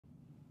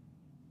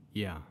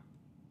YAH,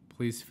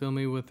 please fill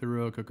me with the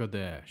Ruach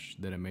HaKodesh,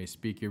 that I may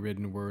speak your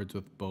written words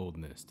with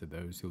boldness to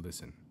those who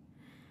listen.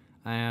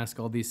 I ask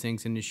all these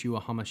things in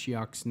Yeshua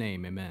HaMashiach's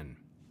name, amen.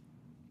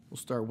 We'll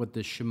start with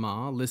the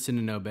Shema, listen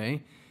and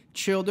obey.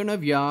 Children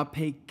of Yah,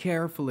 pay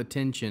careful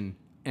attention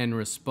and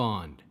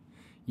respond.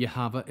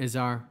 Yahweh is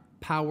our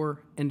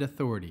power and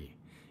authority.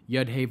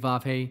 Yud-He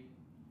Vav-He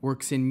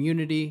works in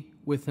unity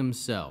with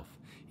himself,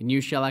 and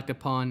you shall act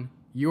upon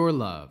your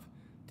love,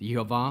 the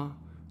Yehovah,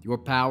 your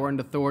power and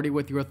authority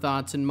with your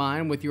thoughts and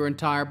mind, with your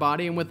entire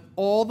body, and with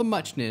all the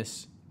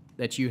muchness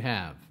that you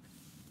have.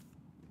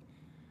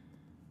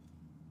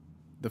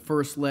 The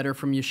first letter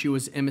from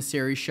Yeshua's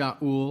emissary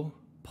Shaul,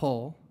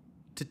 Paul,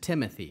 to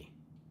Timothy.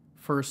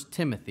 1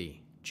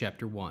 Timothy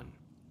chapter 1.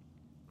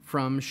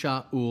 From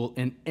Shaul,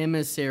 an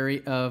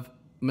emissary of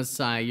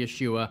Messiah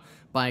Yeshua,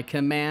 by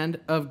command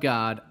of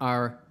God,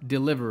 our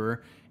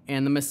deliverer,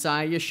 and the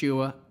Messiah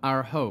Yeshua,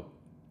 our hope,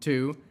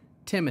 to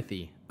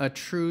Timothy, a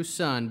true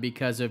son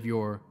because of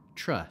your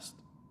trust.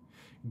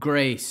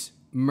 Grace,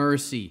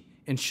 mercy,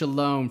 and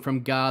shalom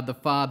from God the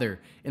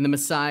Father and the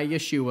Messiah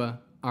Yeshua,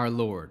 our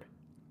Lord.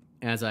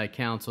 As I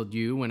counseled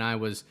you when I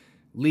was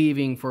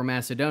leaving for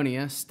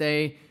Macedonia,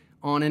 stay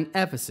on in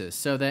Ephesus,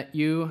 so that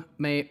you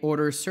may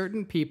order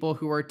certain people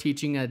who are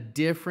teaching a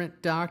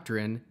different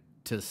doctrine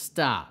to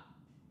stop.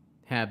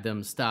 Have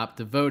them stop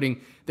devoting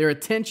their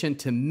attention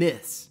to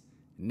myths,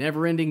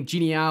 never-ending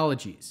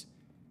genealogies.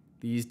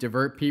 These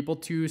divert people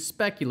to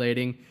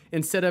speculating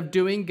instead of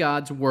doing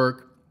God's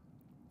work,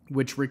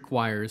 which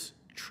requires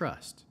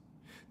trust.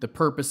 The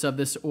purpose of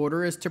this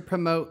order is to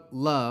promote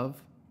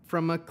love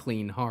from a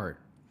clean heart,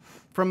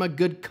 from a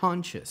good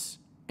conscience,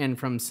 and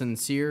from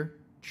sincere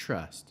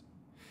trust.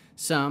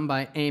 Some,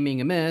 by aiming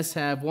amiss,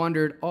 have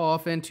wandered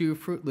off into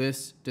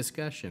fruitless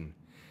discussion.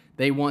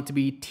 They want to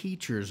be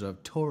teachers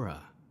of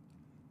Torah,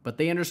 but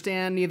they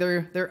understand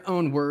neither their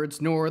own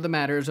words nor the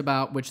matters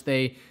about which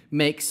they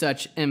make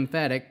such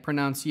emphatic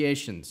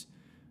pronunciations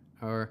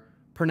or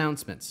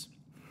pronouncements.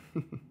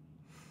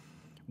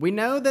 We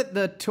know that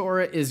the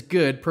Torah is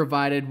good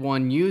provided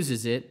one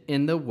uses it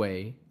in the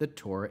way the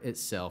Torah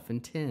itself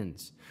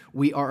intends.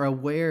 We are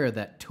aware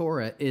that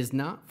Torah is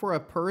not for a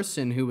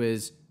person who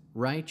is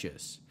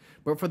righteous,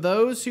 but for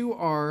those who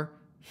are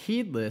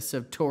heedless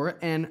of Torah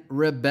and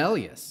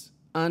rebellious,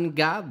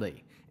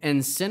 ungodly,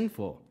 and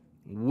sinful,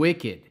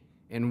 wicked,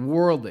 and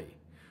worldly,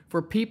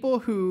 for people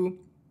who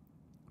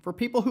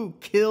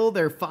kill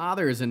their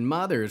fathers and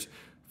mothers,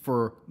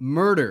 for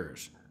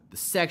murderers, the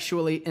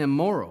sexually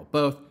immoral,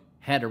 both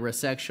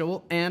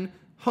heterosexual and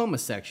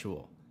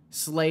homosexual,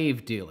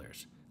 slave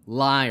dealers,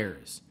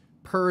 liars,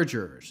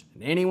 perjurers,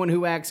 and anyone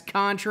who acts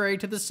contrary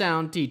to the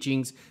sound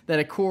teachings that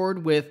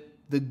accord with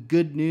the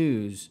good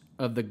news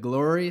of the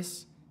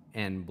glorious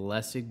and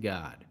blessed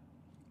God.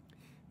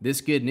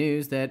 This good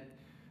news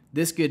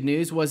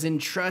was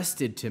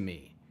entrusted to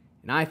me,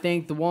 and I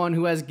thank the one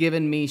who has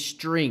given me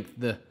strength,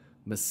 the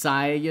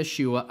Messiah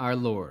Yeshua our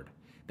Lord,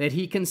 that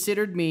he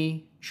considered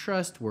me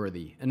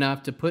trustworthy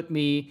enough to put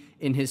me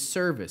in his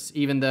service,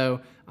 even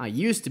though I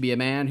used to be a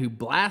man who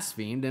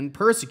blasphemed and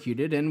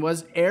persecuted and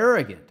was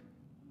arrogant.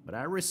 But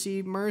I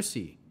received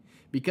mercy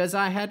because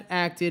I had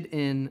acted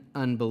in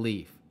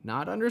unbelief,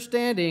 not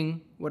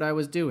understanding what I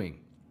was doing.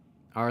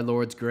 Our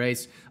Lord's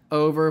grace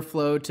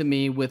overflowed to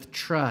me with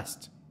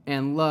trust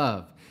and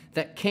love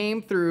that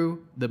came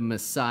through the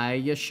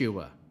Messiah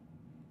Yeshua.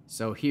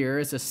 So here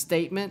is a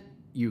statement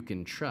you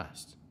can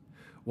trust,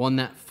 one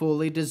that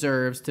fully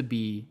deserves to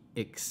be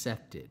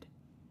accepted.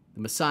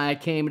 The Messiah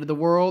came into the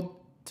world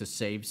to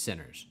save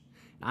sinners.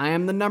 I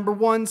am the number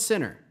one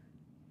sinner,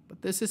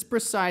 but this is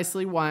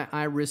precisely why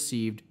I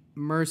received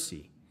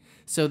mercy,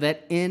 so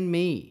that in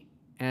me,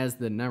 as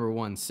the number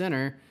one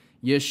sinner,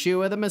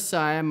 Yeshua the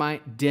Messiah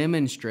might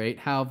demonstrate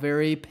how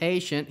very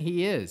patient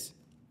he is,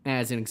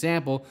 as an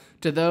example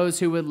to those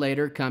who would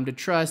later come to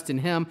trust in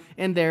him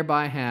and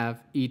thereby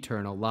have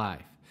eternal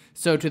life.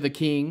 So to the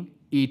King,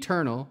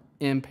 eternal,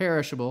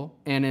 imperishable,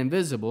 and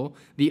invisible,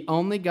 the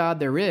only God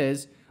there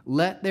is,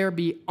 let there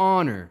be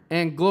honor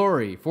and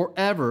glory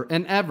forever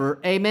and ever.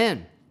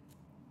 Amen.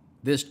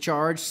 This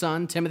charge,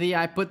 son Timothy,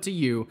 I put to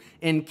you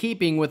in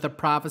keeping with the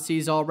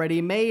prophecies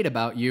already made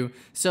about you,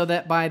 so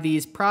that by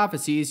these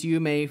prophecies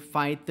you may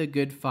fight the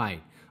good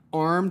fight,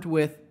 armed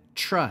with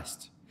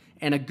trust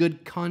and a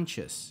good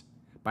conscience.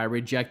 By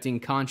rejecting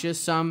conscience,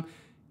 some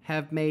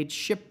have made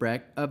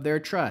shipwreck of their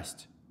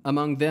trust.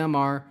 Among them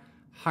are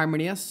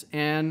Hymenaeus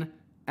and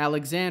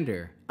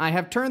Alexander. I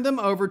have turned them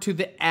over to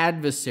the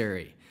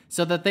adversary,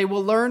 so that they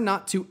will learn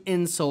not to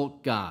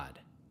insult God.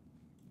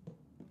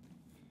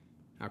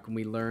 How can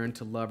we learn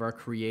to love our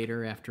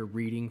Creator after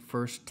reading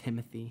 1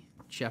 Timothy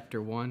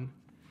chapter 1?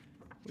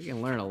 We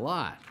can learn a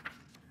lot.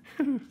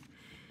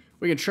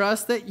 We can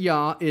trust that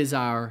Yah is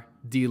our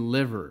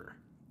deliverer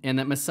and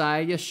that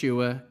Messiah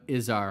Yeshua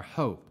is our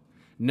hope.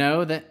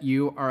 Know that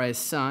you are a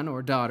son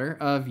or daughter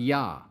of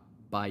Yah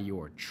by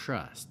your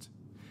trust.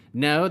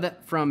 Know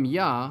that from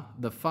Yah,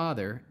 the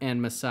Father,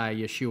 and Messiah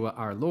Yeshua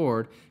our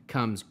Lord,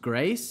 comes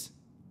grace,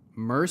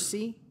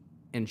 mercy,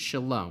 and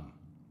shalom.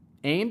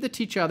 Aim to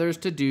teach others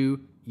to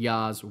do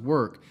YAH's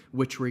work,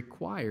 which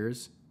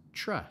requires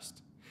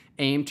trust.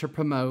 Aim to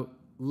promote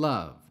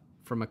love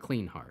from a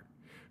clean heart,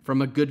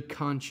 from a good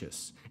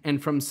conscience,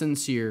 and from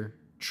sincere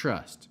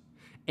trust.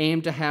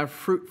 Aim to have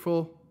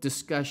fruitful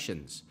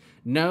discussions.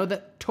 Know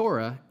that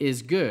Torah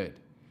is good,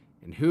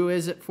 and who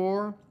is it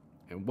for,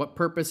 and what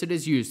purpose it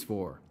is used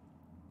for.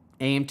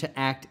 Aim to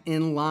act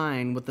in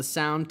line with the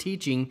sound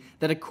teaching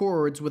that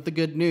accords with the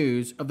good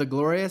news of the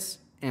glorious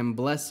and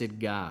blessed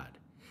God.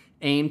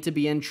 Aim to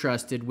be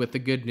entrusted with the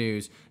good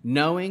news,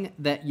 knowing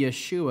that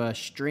Yeshua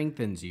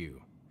strengthens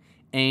you.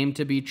 Aim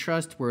to be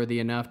trustworthy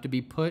enough to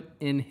be put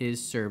in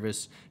his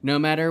service, no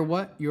matter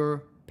what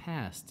your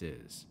past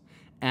is.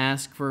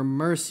 Ask for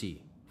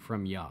mercy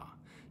from YAH.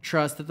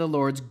 Trust that the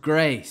Lord's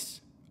grace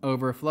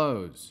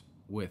overflows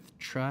with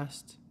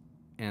trust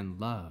and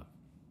love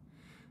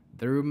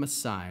through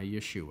Messiah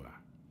Yeshua.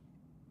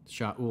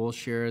 Shaul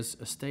shares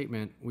a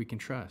statement we can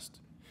trust.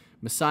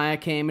 Messiah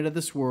came into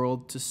this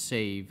world to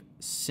save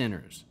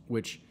sinners,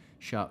 which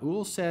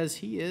Shaul says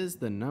he is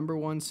the number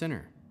one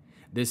sinner.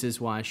 This is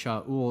why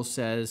Shaul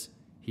says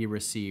he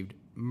received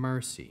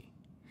mercy,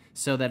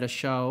 so that in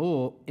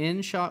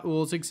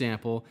Shaul's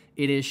example,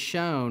 it is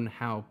shown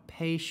how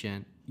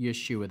patient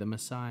Yeshua the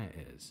Messiah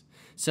is,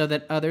 so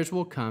that others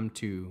will come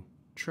to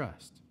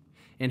trust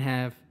and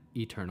have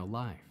eternal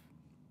life.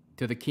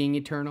 To the King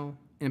eternal,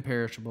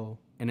 imperishable,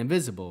 and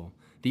invisible,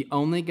 the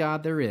only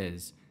God there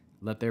is,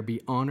 let there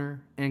be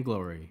honor and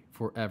glory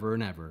forever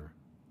and ever.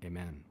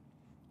 Amen.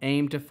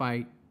 Aim to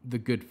fight the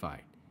good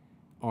fight,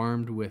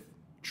 armed with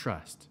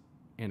trust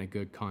and a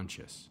good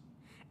conscience.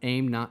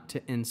 Aim not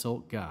to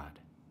insult God.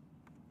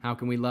 How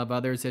can we love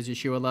others as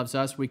Yeshua loves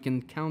us? We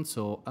can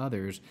counsel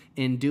others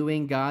in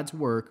doing God's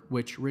work,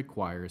 which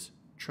requires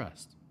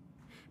trust.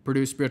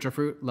 Produce spiritual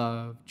fruit,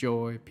 love,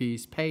 joy,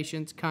 peace,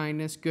 patience,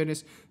 kindness,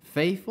 goodness,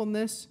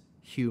 faithfulness,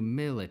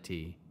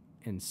 humility,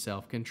 and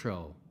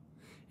self-control.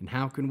 And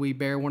how can we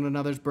bear one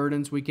another's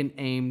burdens? We can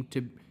aim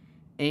to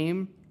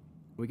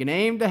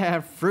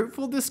have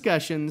fruitful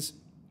discussions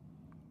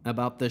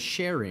about the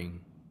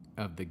sharing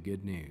of the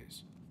good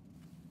news.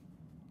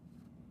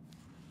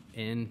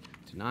 And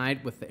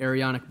tonight, with the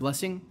Aaronic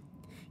blessing,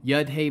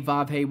 Yud-Heh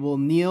Vav-Heh will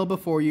kneel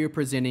before you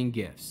presenting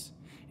gifts,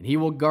 and he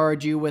will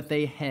guard you with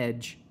a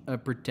hedge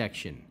of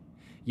protection.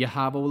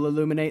 Yahweh will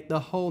illuminate the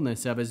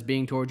wholeness of his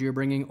being toward you,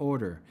 bringing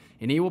order,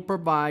 and he will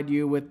provide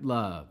you with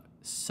love,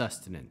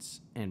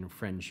 sustenance, and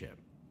friendship.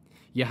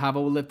 Yahweh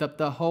will lift up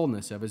the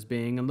wholeness of his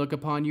being and look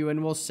upon you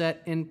and will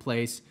set in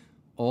place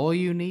all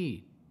you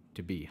need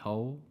to be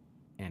whole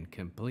and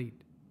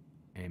complete.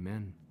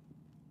 Amen.